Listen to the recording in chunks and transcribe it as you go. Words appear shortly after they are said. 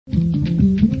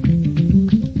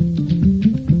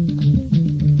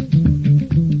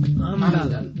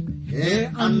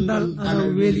andal ana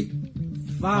weli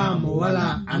faamo wala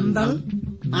andal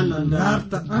ana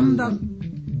darta andal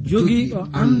jogiiɗo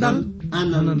andal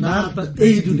ana darta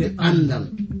ɓeydude andal.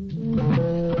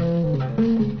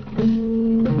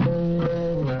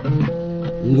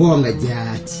 Ngoonga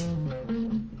jaati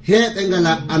heɓe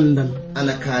ngala andal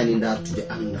ana kaani dartude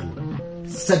andal,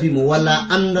 sabi mo wala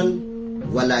andal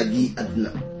wala gi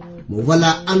aduna, mo wala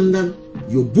andal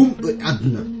yo bumɗo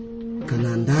aduna.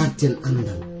 Kana darten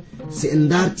andal, si en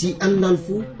darti andal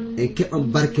fu en keɓan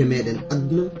barke meɗen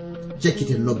aduna,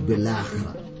 cakkite lobbe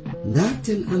lahara.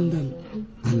 Darten andal,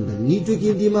 andal ni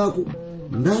jogii ndimako.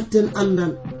 Darten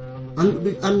andal,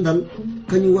 andude andal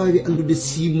kañum wawi andude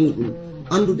simuɗum,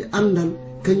 andude andal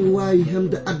kañum wawi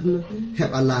hemde aduna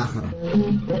heɓa lahara.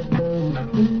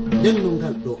 nden no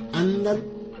ngal ɗo andal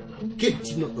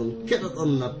kettino ɗon keɗa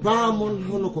ɗon na paamon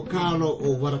hono ko kaalo o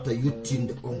warata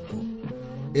yuttinde on ko,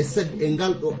 e sabi e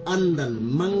ngal ɗo andal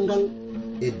mangal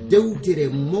e dewtere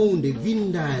mawnde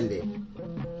windande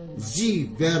J.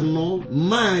 Vernon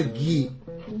maagi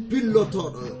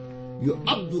pillotoɗo yo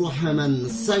Abdourahman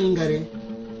Sangare,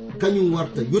 kañum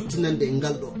warta yottinande e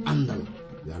ngal ɗo andal.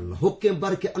 Yo Allah hokke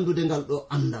barke andude ngal ɗo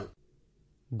andal.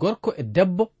 Gorko e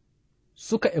debbo,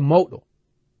 suka e mawɗo,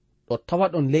 ɗo tawa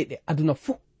ɗon leyɗe aduna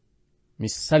fuu, mi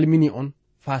salmini on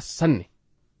faa sanne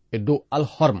e dow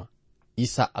alhorma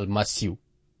Isa almasihu.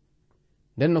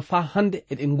 nden no faa hande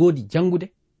eɗen ngoodi jangude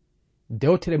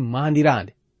dewtere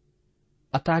maandirande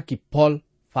ataki Paul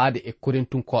faade e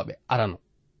Korintunkoɓe arano.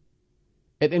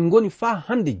 eɗen ngoni faa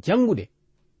hande jangude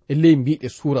e ley mbiɗe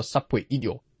suura 12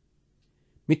 o.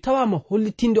 mi tawama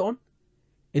hollitinde on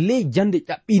e ley jande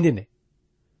ƴaɓɓinde nde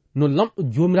no lamɗo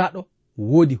jomiraɗo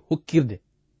woodi hokkirde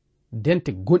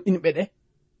dente gonɗinɓe ɗe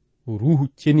ruhu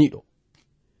ceniɗo.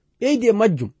 ɓeydi e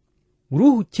majjum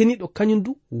ruhu ceniɗo kañum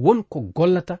du won ko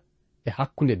gollata e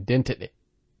hakkunde dente ɗe.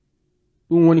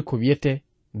 ɗum woni ko wiyete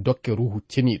dokke ruhu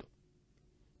ceniɗo.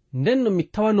 nden no mi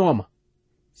tawanoma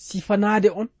sifanade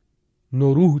on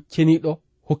no ruhu ceniɗo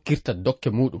hokkirta dokke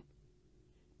muɗum.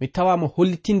 mi tawama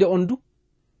hollitinde on du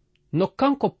no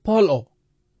kanko Paul o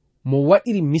mo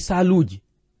waɗiri misaluji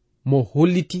mo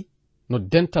holliti no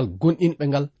dental gonɗinɓe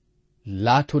ngal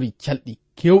laatori calɗi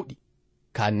kewɗi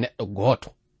ka neɗɗo gooto.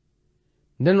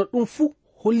 nden no ɗum fuu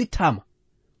hollitama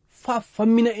faa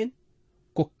fammina en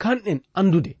ko kanɗen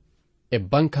andude e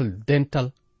bankal dental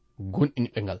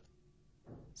gonɗinɓe ngal.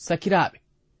 sakiraaɓe,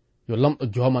 yo lamɗo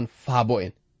joman faabo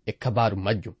en e kabaru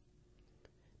majjum.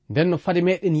 nden no fade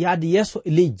meɗen yaade yeeso e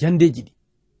ley jandeji ɗi,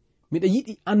 miɗa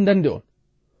yiɗi andande on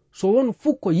so won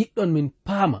fuu ko yiɗɗon min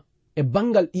paama e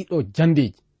bangal ɗiɗo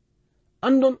jandeji,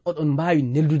 andon oɗon mbawi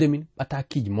neldude min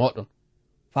ɓatakiji moɗon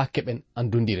faa keɓen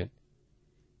andodiren.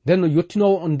 nden no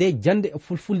yottinowo on nde jande e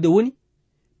fulfulde woni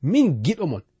min giɗo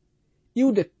mon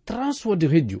iwde Transworld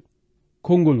Radio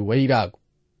konngol wayraago.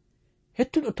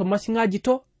 hettuɗo to masiŋaji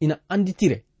to ina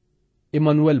anditire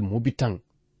Emmanuel Mobitan.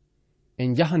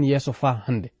 en jahan yeeso faa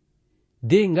hande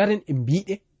de ngaren e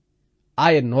mbiɗe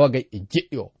aya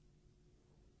 27 o.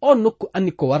 on nokku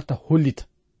anni ko warta hollita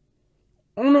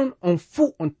onon on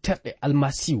fuu on terɗe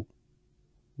almasihu,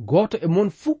 gooto e mon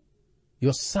fuu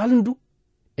yo salndu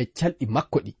e calɗi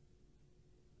makko ɗi.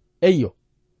 eyyo,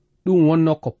 ɗum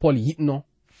wonno ko Paul yiɗno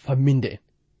famminde en.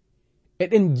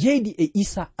 eɗen jeydi e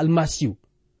Isa almasihu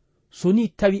so ni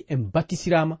tawi en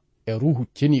batisirama e ruhu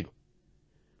ceniɗo.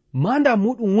 manda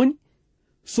muɗum woni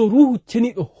so ruhu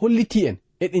ceniɗo holliti en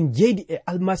eɗen jeydi e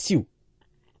almasihu,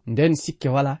 nden sikke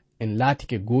wala en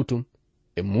laatike gotum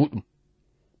e muɗum.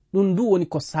 ɗum du woni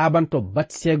ko sabanto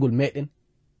batisegol meɗen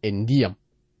e ndiyam.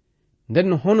 nden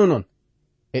no hono non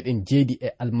eɗen jeydi e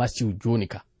almasihu joni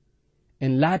ka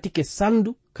en laatike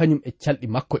sandu kañum e calɗi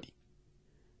makko ɗi.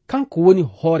 kanko woni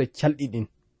hoore calɗi ɗin.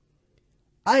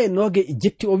 aya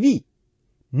 27 o wi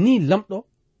ni lamɗo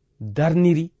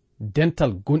darniri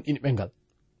dental gonɗinɓe ngal,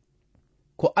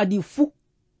 ko adi fuu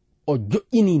o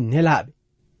joƴƴini nelaɓe,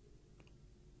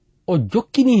 o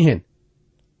jokkini hen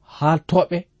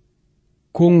haaltoɓe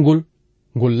konngol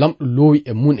ngol lamɗo loowi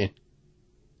e mun en,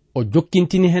 o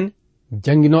jokkintini hen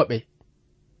janginoɓe,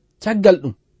 caggal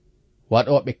ɗum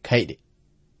waɗoɓe kayɗe,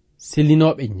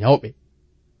 sellinoɓe nyawɓe,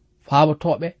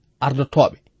 faabotoɓe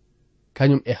ardotoɓe,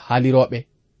 kañum e haaliroɓe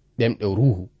ɗemɗe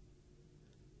ruhu.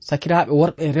 sakiraaɓe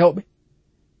worɓe e rewɓe,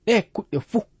 ɗe kuɗɗe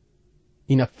fuu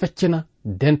ina feccana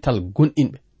dental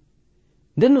gonɗinɓe.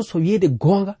 nden no so wiyeede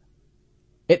goonga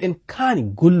eɗen kaani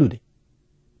gollude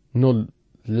no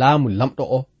laamu lamɗo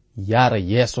o yaara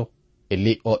yeeso e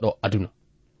ley oɗo aduna.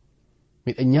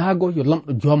 miɗa ñaago yo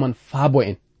lamɗo joman faabo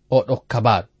en oɗo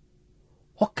kabaru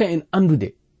hokka en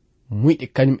andude muyɗe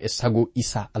kañum e sago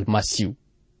Isa almasihu.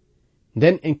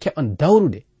 Nden en keɓan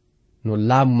dawrude no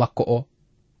laamu makko o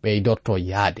ɓeydorto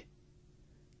yaade.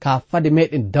 Ka fade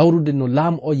meɗen dawrude no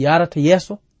laamu o yarata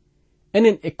yeeso,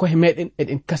 enen e kohe meɗen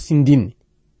eɗen kasindinni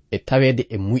e taweede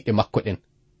e muyɗe makko ɗen.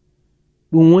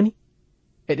 Ɗum woni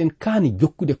eɗen kaani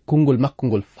jokkude konngol makko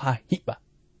ngol faa hiɓɓa,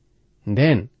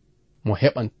 nden mo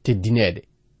heɓan teddineede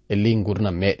e ley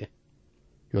gurdam meɗen.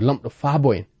 Yo lamɗo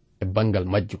faabo en e bangal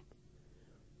majjum.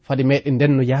 Fade meɗen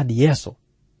nden no yaadi yeeso,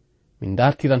 min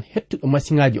dartiran hettuɗo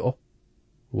masiŋaaji o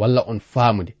walla on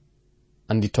faamude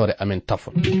anditore amen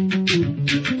tafon.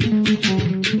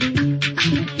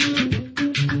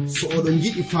 So oɗon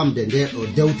jiɗi famde nde ɗo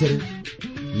dewtere,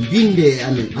 mbinde e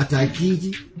amen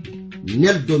atakiji,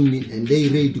 neldon min e ndey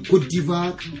reydi Côte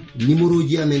d'Ivoire.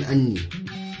 Numéroji amen anni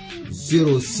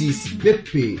 06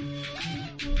 BP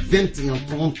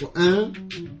 2131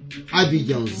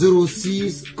 Abidjan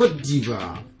 06 Côte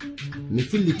d'Ivoire. Mi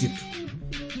fillitito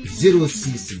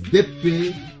 06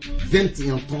 BP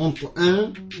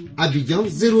 2131 Abidjan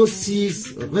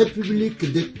 06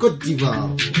 République de Côte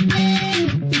d'Ivoire.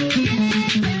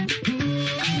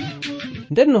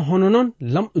 Nden no hono noon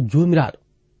lamɗo jomiraɗo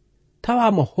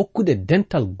tawama hokkude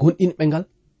dental gonɗinɓe ngal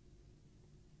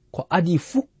ko adi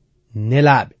fuu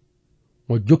nelaɓe,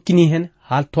 mo jokkini hen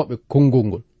haaltoɓe konngol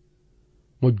ngol,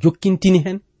 mo jokkintini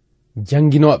hen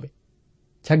janginoɓe,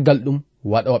 caggal ɗum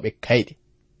waɗoɓe kayɗe,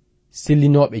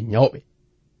 sellinoɓe nyawɓe,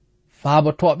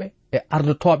 faabotoɓe e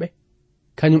ardotoɓe,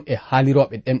 kañum e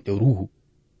haaliroɓe ɗemɗe ruhu.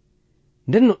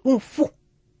 Nden no ɗum fuu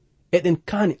eɗen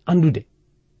kaani andude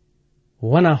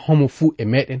wana homo fuu e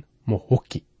meɗen mo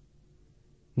hokki.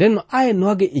 Nden no aya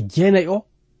 29 o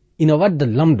ina wadda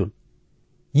lamdol,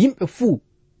 yimɓe fuu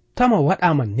tama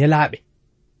waɗama nelaɓe,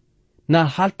 na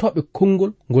haaltoɓe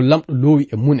konngol ngol lamɗo loowi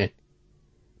e munen,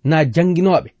 na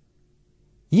janginoɓe.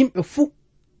 Yimɓe fuu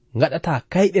gaɗata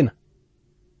kayɗena,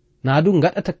 na du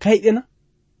gaɗata kayɗena.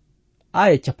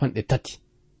 Aya 30.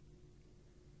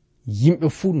 Yimɓe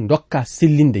fuu dokka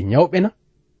sellinde nyawɓena,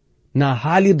 na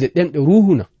haalirde ɗemɗe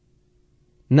ruhuna,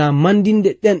 na mandinde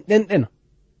ɗenɗena.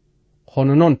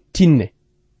 Hono noon tinne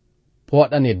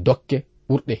pooɗane dokke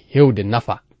ɓurɗe hewde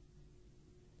nafa.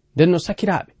 Nden no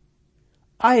sakiraɓe,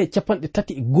 aya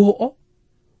 31 o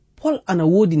Pol ana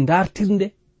woodi dartirde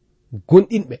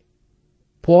gonɗinɓe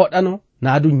pooɗano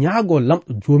na du nyaago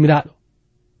lamɗo jomiraɗo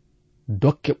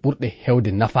dokke ɓurɗe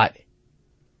hewde nafaɗe.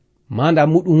 Manda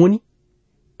muɗum woni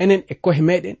enen e kohe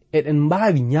meɗen eɗen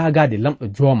mbaawi nyaagade lamɗo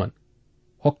joman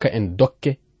hokka en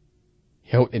dokke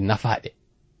hewɗe nafaɗe.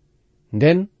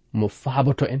 Nden mo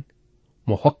faaboto en,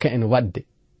 mo hokka en wadde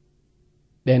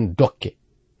ɗen dokke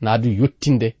na du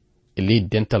yottinde e ley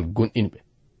dental gonɗinɓe.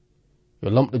 Yo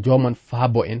lamɗo joman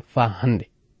faabo en faa hande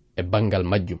e bangal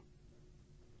majjum.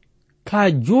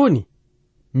 Ka joni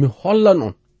mi hollan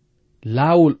on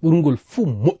laawol ɓurngol fuu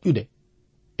moƴƴude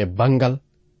e bangal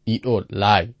ɗiɗo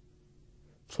laawi.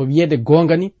 So wiyede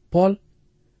gonga ni Paul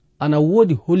ana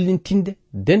woodi hollintinde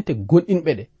dente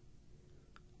gonɗinɓe ɗe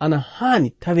ana haani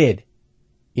taweede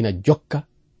ina jokka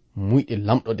muyɗe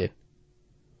lamɗo ɗen.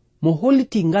 Mo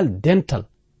holliti ngal dental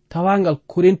tawangal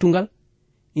Korintu ngal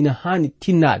ina haani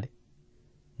tinnade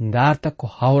ndarta ko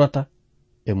hawrata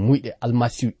e muyɗe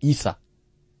almasihu Isa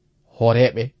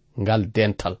horeɓe ngal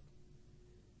dental.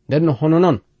 Nden no hono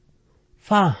non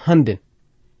faa handen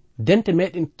dente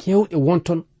meɗen kewɗe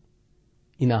wonton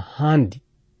ina haandi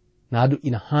naadu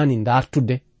ina haani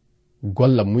ndartude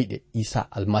golla muyɗe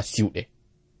Isa almasihu ɗe.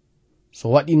 So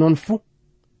waɗi non fuu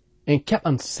en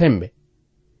keɓan sembe,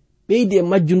 ɓeydi e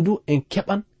majjum du en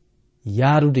keɓan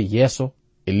yaarude yeeso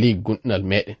e ley gonɗinal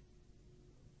meɗen.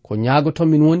 Ko ñaagoto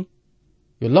min woni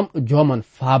yo lamɗo joman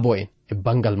faabo en e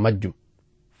bangal majjum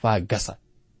faa gasa.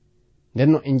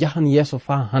 Nden no en jahan yeeso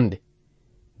faa hande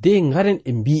de ngaren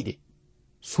e mbiɗe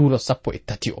suura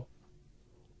 13 o.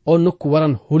 O nokku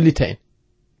waran hollita en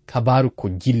kabaru ko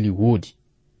jilli woodi.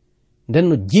 Nden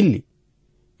no jilli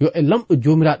yo e lamɗo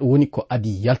jomiraɗo woni ko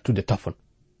adi yaltude tafon.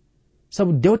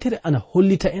 Sabu dewtere ana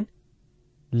hollita en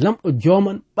lamɗo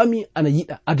joman ɓami ana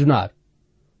yiɗa adunaare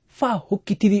faa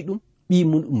hokkitiri ɗum ɓi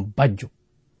muɗum bajjo,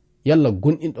 yalla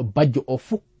gonɗinɗo bajjo o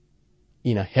fuu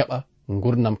ina heɓa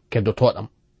gurnam keddotoɗam.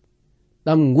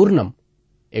 Ɗam gurnam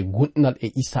e gonɗinal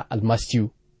e Isa almasihu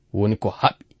woni ko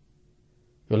haɓɓi.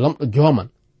 Yo lamɗo joman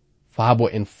faabo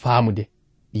en faamude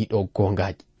ɗiɗo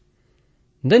gongaji.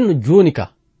 Nden no joni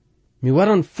ka mi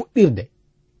waran fuɗɗirde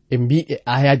e mbiɗe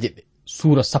ayaje ɗe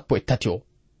suura 13 o.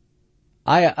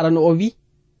 Aya arano o wi,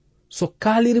 so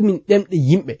kaalirmin ɗemɗe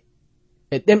yimɓe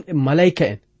e ɗemɗe malayka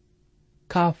en,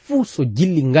 ka fuu so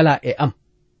jilli ngala e am,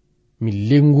 mi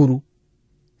lenguru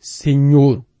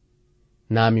señoru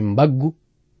naami mbaggu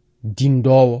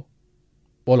dindowo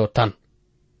ɓolo tan.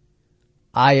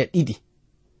 Aya 2.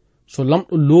 So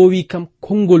lamɗo loowi kam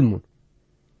konngol mum,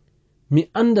 mi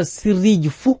anda sirriji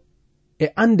fuu e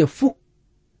ande fuu,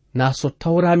 na so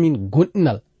tawramin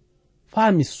gonɗinal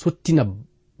faa mi sottina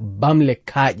bamle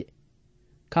kaaƴe,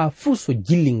 ka fuu so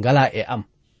jilli ngala e am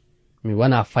mi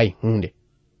wana fay hunde.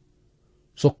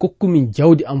 So kokkumin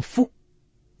jawdi am fuu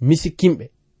misikimɓe,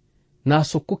 na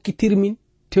so kokkitirmin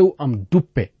tew am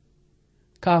duppe,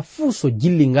 ka fuu so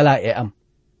jilli ngala e am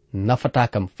nafata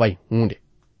kam fay hunde.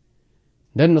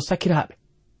 Nden no sakiraaɓe,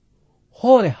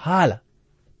 hoore haala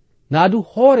na du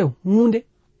hoore hunde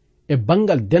e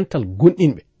bangal dental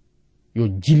gonɗinɓe yo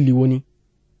jilli woni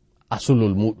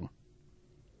asolol muɗum.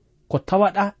 Ko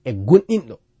tawaɗa e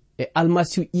gonɗinɗo e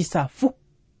almasihu isa fuu,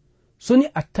 soni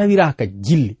a tawiraka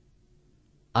jilli,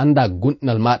 anda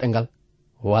gonɗinal maɗa ngal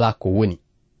wala ko woni.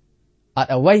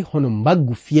 Aɗa wayi hono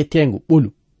mbaggu fiyetengo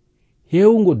ɓolu,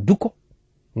 hewugo duko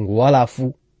ngo wala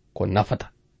fuu ko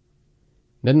nafata.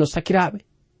 Nden no sakiraaɓe,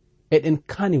 eɗen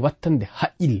kaani wattande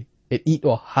haqqille e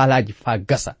ɗiɗo haalaji faa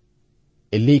gasa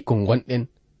e ley ko gonɗen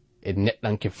e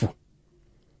neɗɗanke fuu.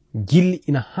 Jilli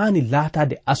ina haani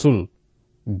laatade asolol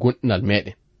gonɗinal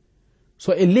meɗen.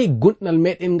 So e ley gonɗinal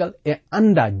meɗen ngal e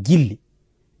anda jilli,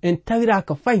 en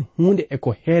tawiraka fay hunde e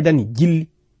ko heedani jilli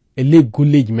e ley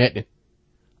golleji meɗen,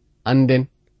 anden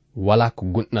wala ko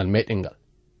gonɗinal meɗen ngal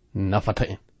nafata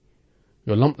en.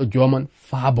 Yo lamɗo joman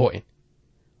faabo en,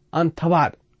 an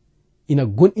tawaɗo ina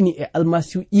gonɗini e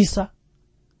almasihu isa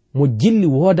mo jilli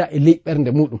wooda e ley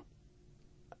ɓernde muɗum,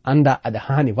 anda aɗa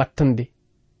haani wattande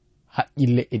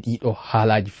haqqille e ɗiɗo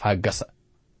haalaji faa gasa.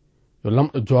 Yo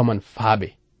lamɗo joman faaɓe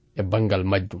e bangal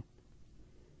majjum.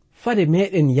 Fade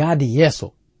meɗen yaade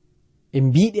yeeso e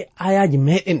mbiɗe ayaji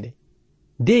meɗen ɗe,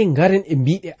 de ngaren e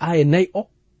mbiɗe aya 4 o,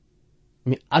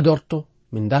 mi adorto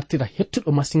mi dartira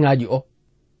hettuɗo masiŋaji o,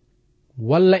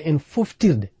 walla en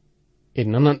foftirde e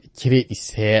nananɗe cireɗi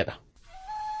seeɗa.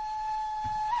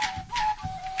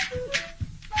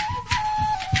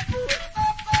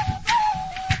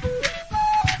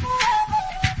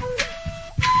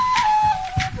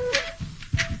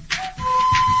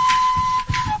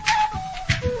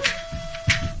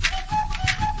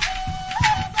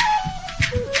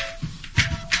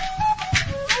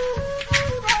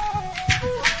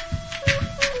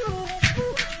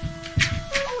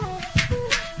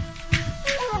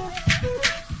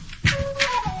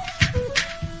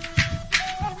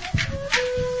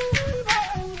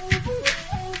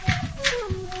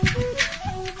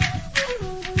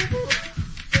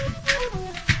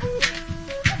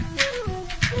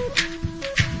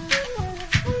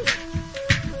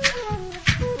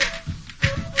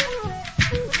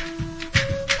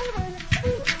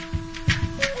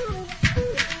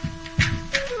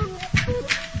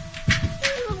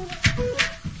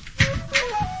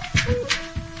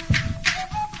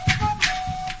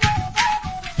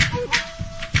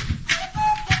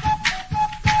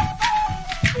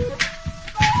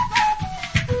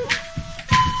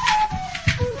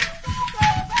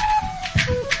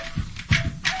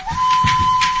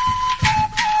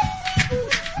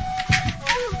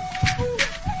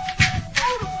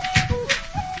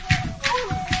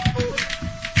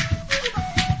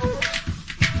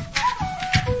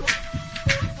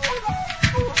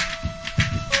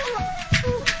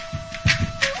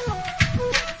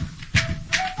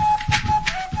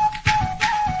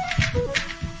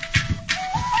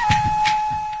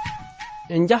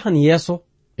 En jahan yeeso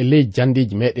e ley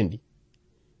jandeji meɗen ɗi,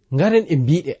 ngaren e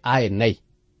mbiɗe aya 4.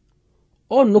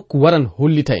 O nokku waran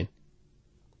hollita en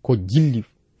ko jilli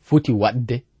foti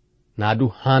waɗde, na du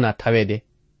hana tawede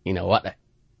ina waɗa.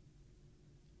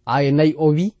 Aya 4 o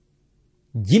wi,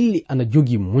 jilli ana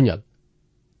jogi muñal,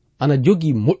 ana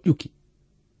jogi moƴƴuki,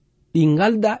 ɗi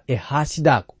ngalda e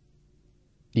haasidako,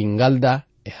 ɗi ngalda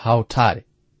e hawtare,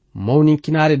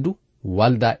 mawninkinare du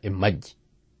walda e majji.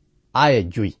 Aya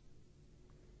 5,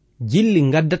 jilli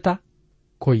ngaddata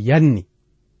ko yanni,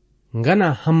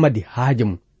 ngana hammadi haaje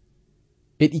mum,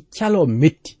 e ɗi calo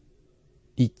metti,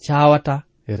 ɗi cawata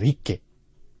rikke.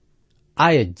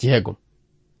 Aya 6,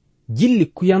 jilli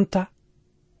kuyanta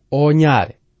o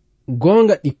ñaare,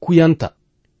 gonga ɗi kuyanta.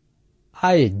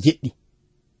 Aya 7,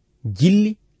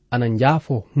 jilli ana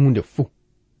njaafo hunde fuu,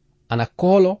 ana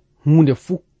koolo hunde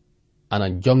fuu, ana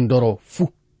jomdoro fuu,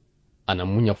 ana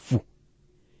muña fuu.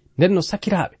 Nden no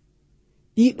sakiraaɓe,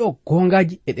 ɗiɗo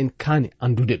gongaji eɗen kaane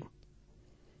andude ɗum.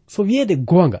 So wiyeede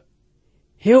gonga,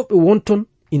 hewɓe wonton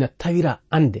ina tawira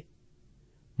ande,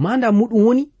 manda muɗum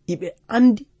woni iɓe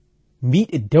andi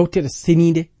mbiɗe dewtere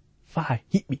seninde faa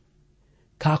hiɓɓi,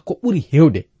 ka ko ɓuri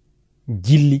hewde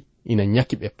jilli ina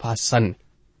ñakiɓe faa sanne.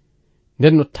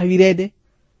 nden no tawirede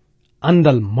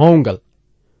andal mawngal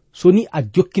so ni a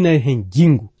jokkinay hen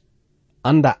jingu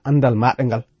anda andal maɗa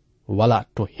ngal wala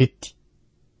to hetti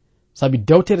sabi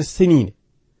dewtere seninde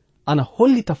ana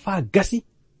hollita faa gasi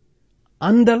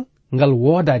andal ngal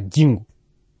wooda jingu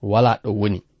wala ɗo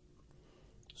woni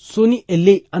so ni e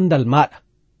ley andal maɗa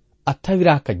a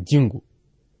tawiraka jingu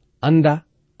anda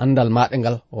andal maɗa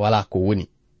ngal wala ko woni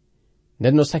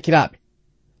nden no sakiraɓe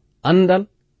andal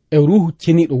e ruhu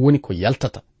ceniɗo woni ko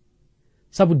yaltata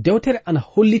sabu dewtere ana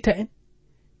hollita en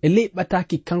e ley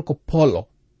ɓataki kanko Paul o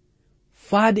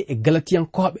faade e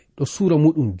galatiyankoɓe ɗo suura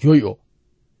muɗum 5 o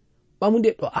ɓamude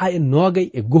ɗo aya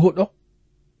 2 ɗo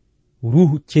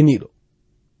ruhu ceniɗo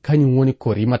kañum woni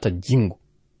ko rimata jingu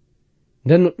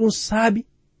nden no ɗum saabi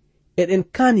eɗen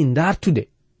kaani dartude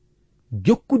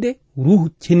jokkude ruhu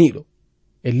ceniɗo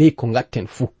e ley ko gatten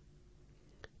fuu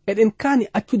eɗen kaani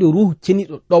accude ruhu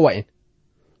ceniɗo ɗowa en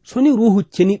soni ruhu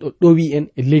ceniɗo ɗowi en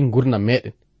e ley gurna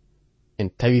meɗen en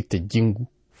tawirte jingu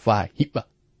faa hiɓɓa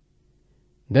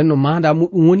nden no manda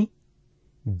muɗum woni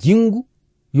jingu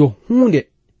yo hunde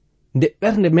nde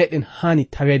ɓernde meɗen hani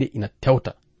tawede ina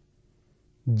tewta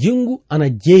jingu ana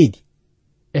jeydi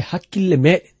e hakkille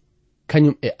meɗen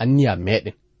kañum e anniya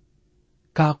meɗen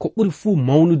ka ko ɓuri fuu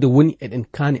mawnude woni eɗen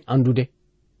kaani andude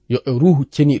yo e ruhu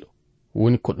ceniɗo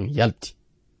woni ko ɗum yalti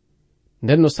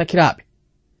nden no sakiraɓe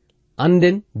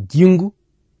anden jingu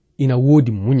ina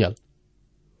woodi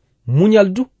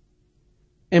muñal du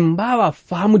en mbawa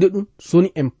faamude ɗum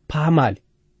soni en paamali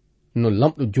no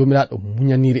lamɗo jomiraɗo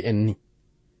muñaniri en ni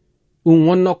ɗum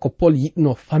wonno ko Paul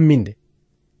yiɗno famminde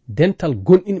dental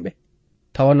gonɗinɓe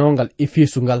tawanongal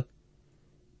Efesu ngal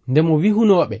ndemo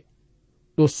wihunoɓe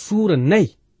ɗo suura 4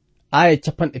 aya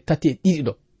 32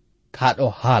 ɗo kaɗo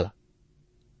haala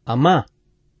amma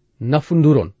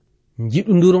nafunduron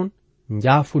jiɗuduron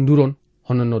jaafonduron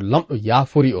hono no lamɗo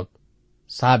yaafori on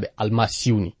saabe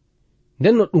almasiwni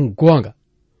nden no ɗum goonga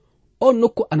o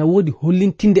nokku ana woodi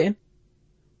hollintinde en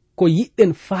ko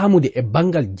yiɗɗen faamude e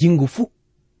bangal jingu fuu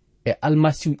e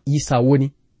almasiw Isa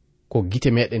woni ko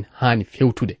gite meɗen haani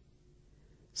fewtude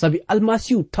sabi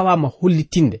almasiw tawama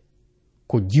hollitinde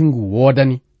ko jingu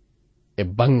woodani e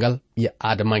bangal ɓiya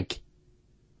adamanke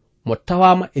mo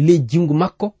tawama e ley jingu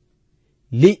makko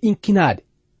ley inkinade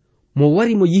mo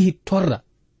wari mo yihi torra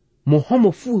mo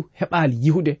homo fuu heɓali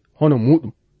yihude hono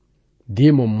muɗum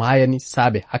de mo mayani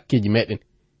saabe hakkeji meɗen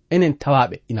enen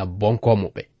tawaɓe ina bonkomo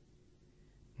ɓe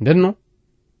ndenno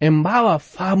en mbawa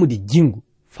faamude jingu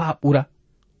faa ɓura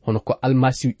hono ko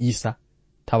almasiw Isa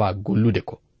tawa gollude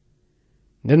ko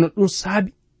ndenno ɗum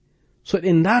saabi so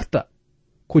ɗen darta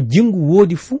ko jingu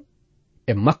woodi fuu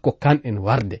e makko kanɗen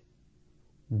warde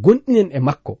gonɗinen e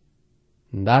makko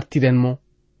dartiren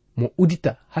mo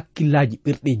udita hakkillaji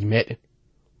ɓirɗeji meɗen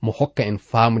mo hokka en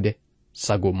faamude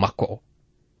sago makko o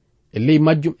e ley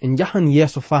majjum en jahan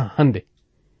yeeso faa hande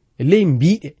e ley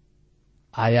mbiɗe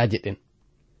ayaje ɗen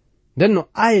ndenno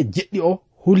aya 7 o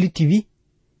holliti wi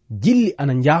jilli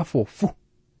ana njaafo fuu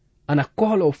ana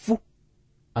koolo fuu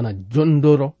ana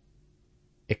jondoro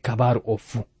e kabaru o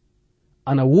fuu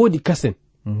ana woodi kasen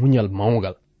muñal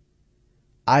mawngal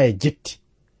aya 7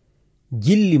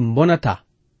 jilli bonata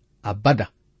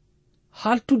abada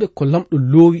haltude ko lamɗo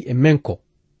loowi e men ko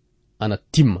ana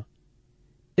timma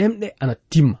ɗemɗe ana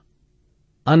timma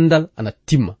andal ana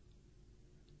timma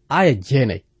aya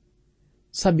 9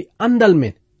 sabi andal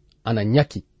men ana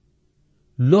nyaki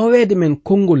loweede men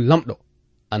kongol lamɗo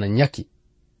ana nyaki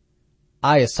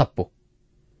aya 10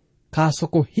 kaaso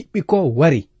ko hiɓɓi ko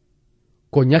wari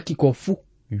ko nyaki ko fuu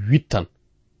wittan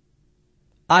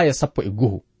aya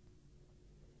 11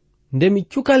 ndemi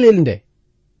cukalel nde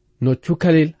no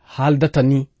cukalel haaldata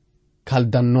ni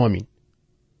kaldannomin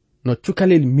no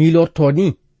cukalel milorto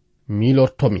ni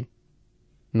milortomin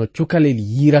no cukalel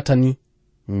yirata ni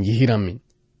jihiran min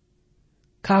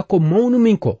kaako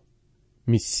mawnumin ko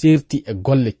mi serti e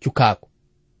golle cukaako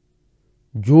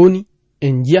joni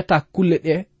en jiyata kulle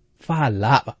ɗe faa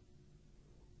laaɓa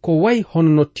ko wayi hono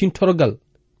no tintorgal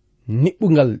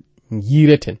niɓɓugal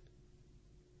jiireten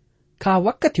ka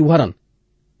wakkati waran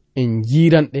en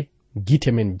jiiranɗe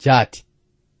gite men jaati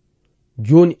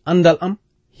joni andal am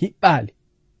hiɓɓaali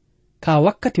ka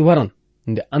wakkati waran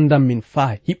nde andam min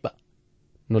faa hiɓɓa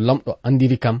no lamɗo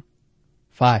andiri kam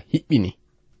faa hiɓɓini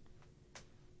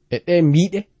e ɗe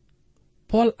mbiɗe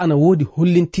Paul ana woodi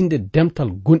hollintinde demtal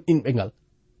gonɗinɓe ngal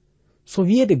so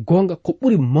wiyeede gonga ko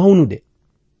ɓuri mawnude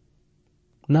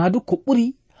naadu ko ɓuri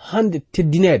hande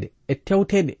teddineede e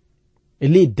tewteede e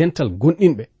ley dental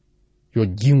gonɗinɓe yo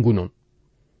jingu non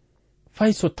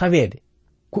fay so taweede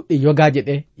kuɗɗe yogaje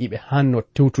ɗe iɓe hanno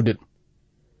tewtude ɗum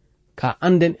ka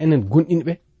anden enen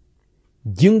gonɗinɓe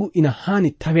jingu ina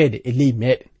hani tawede e ley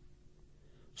meɗen.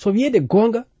 So wiyede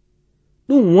gonga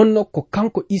ɗum wonno ko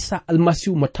kanko Isa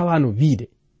almasihu mo tawano wiide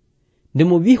nde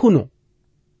mo wihuno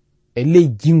e ley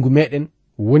jingu meɗen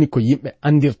woni ko yimɓe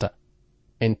andirta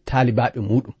en taalibaɓe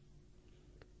muɗum.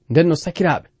 nden no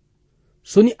sakiraɓe,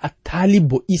 soni a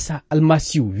taalibbo Isa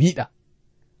almasihu wiiɗa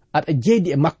aɗa jeydi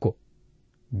e makko,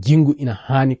 jingu ina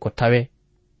hani ko tawe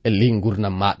e ley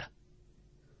gurdam maɗa.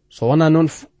 so wona noon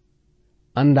fu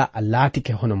anda a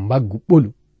laatike hono mbaggu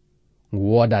ɓolu ngu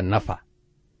wooda nafa.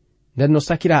 nden no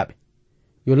sakiraɓe,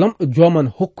 yo lamɗo joman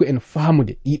hokku en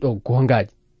faamude ɗiɗo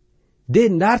gongaji de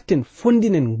darten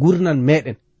fondinen gurnan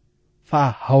meɗen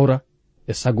faa hawra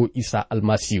e sago Isa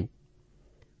almasihu.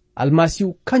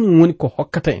 almasihu kañum woni ko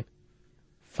hokkata en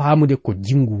faamude ko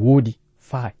jingu woodi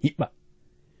faa hiɓɓa.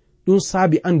 ɗum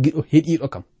saabi an giɗo heɗiɗo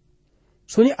kam,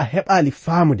 soni a heɓali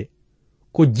faamude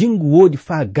ko jingu woodi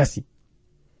faa gasi,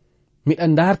 miɗa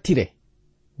dartire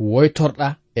woytorɗa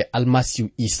e almasihu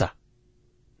Isa,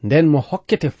 nden mo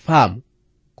hokkete faamu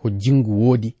ko jingu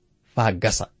woodi faa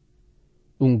gasa.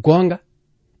 ɗum gonga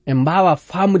en mbawa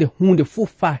faamude hunde fuu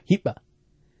faa hiɓɓa,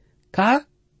 ka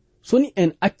soni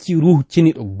en acci ruhu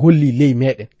ceniɗo golli ley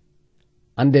meɗen,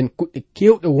 anden kuɗɗe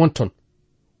kewɗe wonton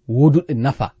woduɗe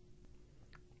nafa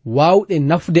wawɗe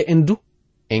nafude en du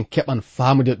en keɓan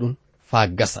faamude ɗum faa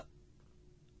gasa.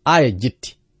 aya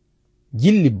jetti,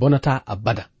 jilli bonata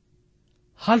abada,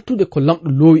 haltude ko lamɗo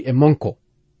loowi e manko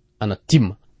ana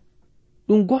timma.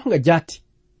 ɗum gonga jaati,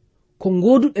 ko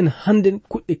goduɗen hannden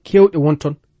kuɗɗe kewɗe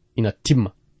wonton ina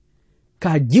timma,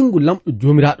 ka jingu lamɗo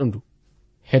jomiraɗo ndu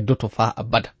heddoto faa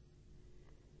abada.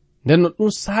 nden no ɗum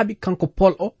saabi kanko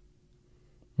Pol o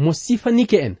mo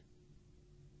sifanike en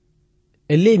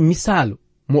e ley misalu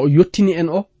mo o yottini en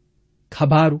o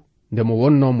kabaru nde mo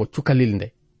wonno mo cukalil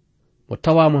nde, mo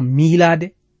tawama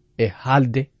miilade e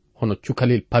haalde hono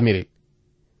cukalil pamirel.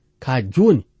 ka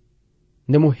joni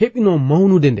nde mo heɓino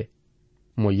mawnude nde,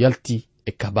 mo yalti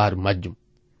e kabaru majjum.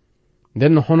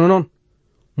 nden no hono noon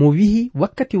mo wihi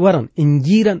wakkati waran en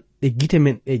jiiran ɗe gite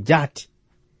men ɗe jaati.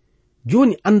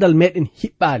 joni andal meɗen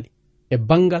hiɓɓali e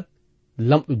bangal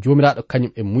lamɗo jomiraɗo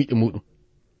kañum e muyɗe muɗum.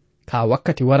 ka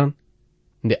wakkati waran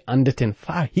nde andeten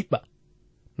faa hiɓɓa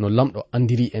no lamɗo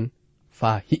andiri en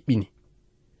faa hiɓɓini.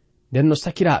 nden no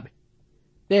sakiraɓe,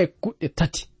 ɗe kuɗɗe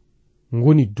tati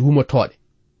ngoni duumotoɗe: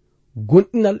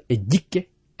 gonɗinal e jikke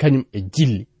kañum e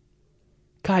jilli.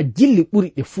 ka jilli ɓuri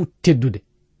ɗe fuu teddude.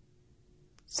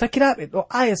 sakiraɓe, ɗo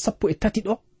aya 13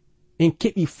 ɗo en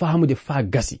keɓi faamude faa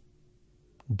gasi.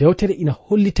 dewtere ina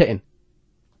hollita en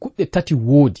kuɗɗe tati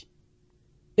woodi.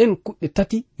 ɗen kuɗɗe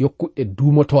tati yo kuɗɗe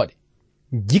duumotoɗe: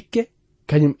 jikke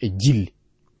kañum e jilli.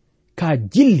 ka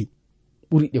jilli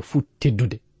ɓuri ɗe fuu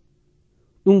teddude.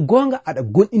 ɗum gonga aɗa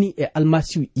gonɗini e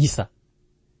almasihu Isa,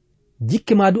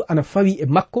 jikke ma du ana fawi e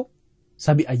makko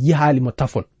sabi a yihaali mo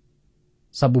tafon,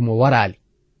 sabu mo warali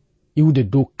iwde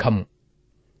dow kammu.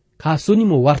 ka soni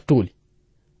mo wartoli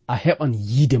a heɓan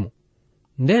yiide mo,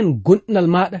 nden gonɗinal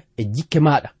maɗa e jikke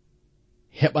maɗa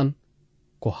heɓan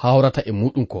ko hawrata e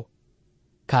muɗum ko.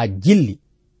 ka jilli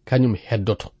kañum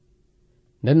heddoto.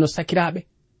 nden no sakiraɓe,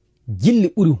 jilli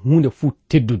ɓuri hunde fuu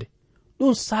teddude.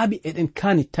 ɗum saabi eɗen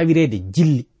kaani tawirede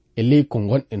jilli e ley ko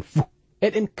gonɗen fuu.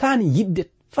 eɗen kaani yidde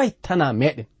fay tana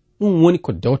meɗen. ɗum woni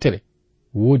ko dewtere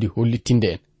woodi hollitinde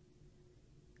en.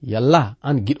 yalla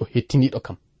an giɗo hettiniɗo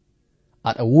kam,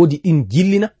 aɗa woodi ɗin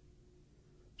jillina?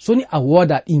 soni a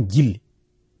wooda ɗin jilli,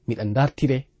 miɗa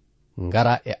dartire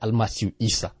ngara e almasihu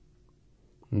Isa.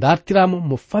 dartiramo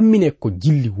mo fammine ko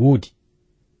jilli woodi,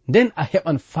 nden a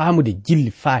heɓan faamude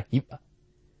jilli faa hiɓɓa.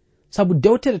 sabu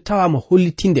dewtere tawama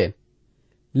hollitinde en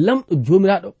lamɗo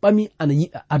jomiraɗo ɓami ana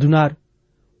yiɗa adunaru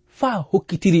faa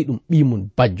hokkitiri ɗum ɓimum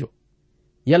bajjo.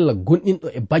 yalla gonɗinɗo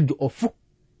e bajjo o fuu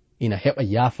ina heɓa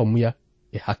yaafa muya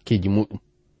e hakkeji muɗum.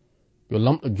 yo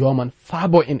lamɗo joman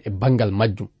faabo en e bangal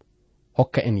majjum,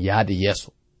 hokka en yaade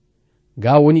yeeso.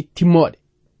 ga woni timmoɗe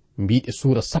mbiɗe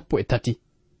sura 13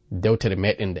 dewtere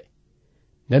meɗen nde.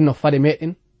 nden no fade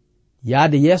meɗen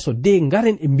yaade yeeso de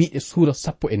ngaren e mbiɗe sura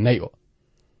 14 o,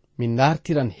 min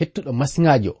dartiran hettuɗo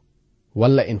masiŋaji o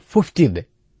walla en foftirde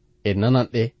e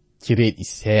nananɗe cireeɗi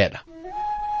seeɗa.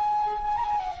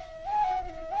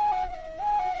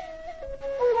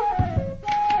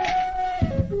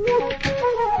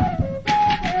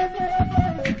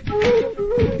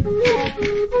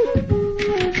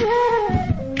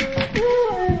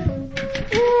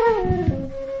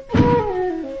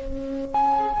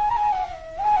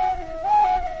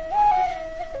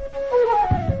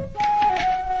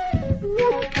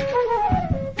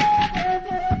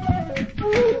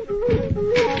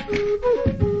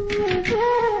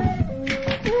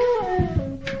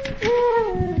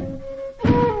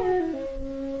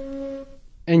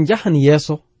 en jahan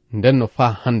yeeso ndenno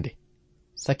faa hande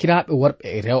sakiraaɓe worɓe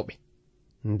e rewɓe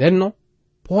ndenno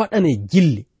pooɗane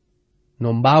jilli no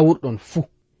mbaawurɗon fuu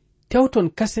tewton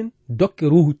kasen dokke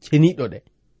ruhu ceniiɗo ɗe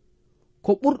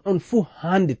ko ɓurɗon fuu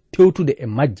hande tewtude e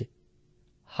majje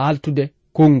haaltude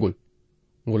konngol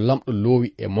ngol lamɗo loowi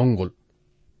e mongol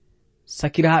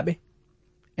sakiraaɓe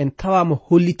en tawama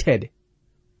holliteede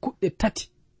kuɗɗe tati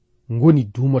ngoni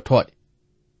duumotooɗe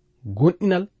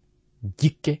gonɗinal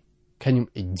jikke kañum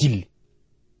e jilli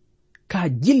ka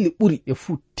jilli ɓuri ɗe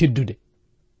fuu teddude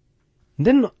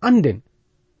ndenno anden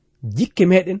jikke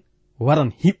meɗen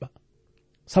waran hiɓɓa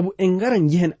sabu en ngaran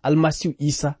jehen almasihu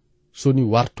isa soni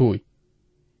wartoyi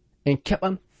en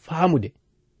keɓan faamude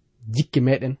jikke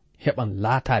meɗen heɓan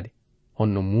laataade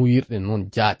honno muuyirɗe noon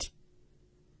jaati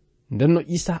ndenno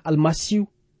isa almasihu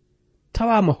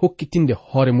tawama hokkitinde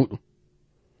hoore muɗum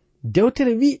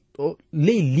dewtere wi ɗo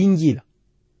ley linjila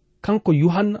kanko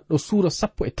yuhanna ɗo suura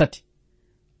 13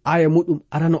 aya muɗum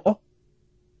arano o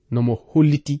nomo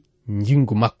holliti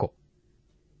jingu makko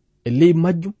e ley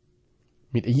majjum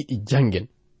miɗa yiɗi jangen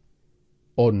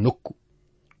o nokku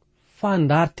faa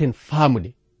darten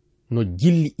faamude no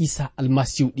jilli isa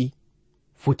almasihu ɗi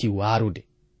foti waarude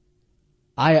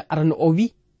aya arano o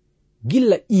wi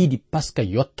gilla iidi paska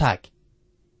yottaake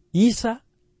isa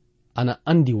ana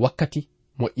andi wakkati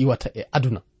mo iwata e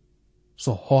aduna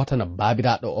so hootana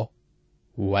baabiraɗo o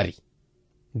wari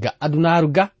ga adunaaru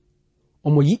ga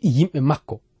omo yiɗi yimɓe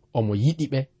makko omo yiɗi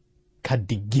ɓe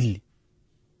kaddi gilli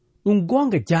ɗum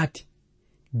goonga jaati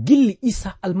gilli isa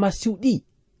almasihu ɗi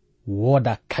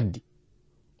wooda kaddi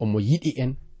omo yiɗi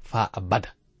en faa abada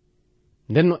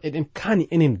ndenno eɗen kaani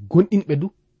enen gonɗinɓe du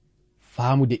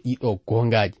faamude ɗiɗo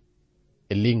goongaji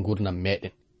e ley gurdam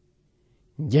meɗen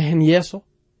jehen yeeso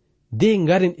de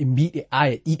ngaren e mbiɗe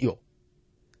aya ɗiɗi o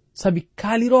sabi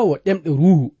kaalirowo ɗemɗe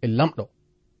ruhu e lamɗo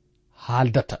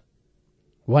haaldata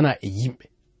wana e yimɓe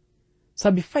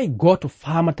sabi fay gooto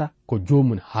faamata ko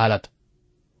joomun haalata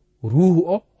ruhu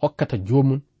o hokkata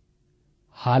joomun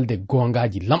haalde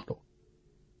goongaji lamɗo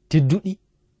tedduɗi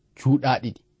cuuɗaɗi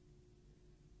ɗi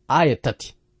aya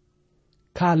 3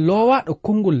 ka loowaɗo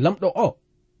konngol lamɗo o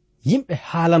yimɓe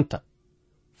haalanta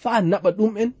faa naɓa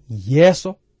ɗum en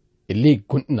yeeso e ley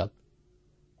gonɗinal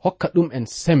hokka ɗum en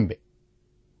sembe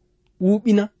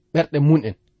ɓuuɓina ɓerɗe mun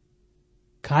en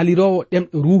kaalirowo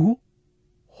ɗemɗe ruhu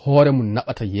hoore mum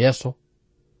naɓata yeeso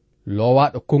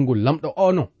loowaɗo konngol lamɗo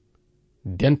o non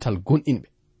dental gonɗinɓe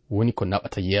woni ko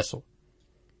naɓata yeeso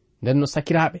ndenno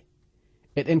sakiraaɓe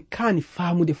eɗen kaani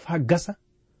faamude faa gasa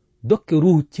dokke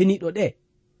ruhu ceniɗo ɗe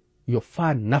yo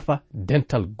faa nafa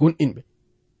dental gonɗinɓe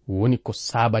woni ko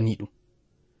saabani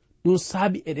ɗum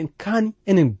saabi eɗen kaani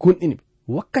enen gonɗinɓe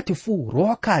wakkati fuu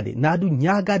rookaade naa du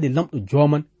ñaagaade lamɗo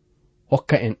jooman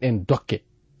hokka en ɗen dokke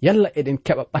yalla eɗen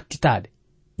keɓa ɓattitaade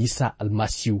isa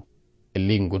almasihu e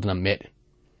ley gurdam meɗen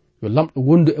yo lamɗo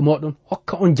wondu e moɗon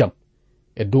hokka on jam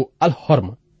e dow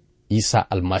alhorma isa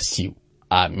almasihu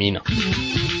amina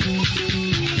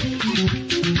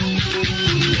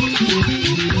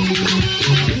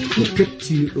ko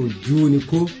kettiɗo joni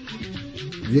ko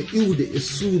yo iwde e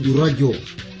suudu radio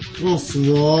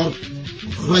transword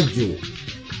radio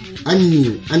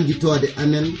anni anditode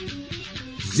amen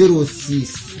 06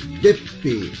 BP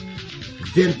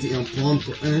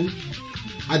 2131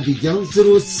 Abidjan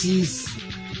 06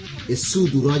 e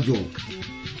suudu radio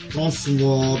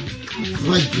transword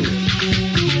radio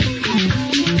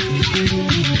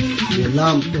yo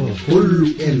lamɗo hollu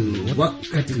en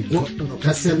wakkati goɗɗo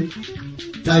kasen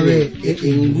tawe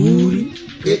eɗen nguuri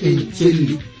eɗen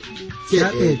celli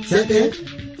ceɗe ceɗe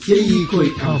ceyi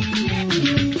koye am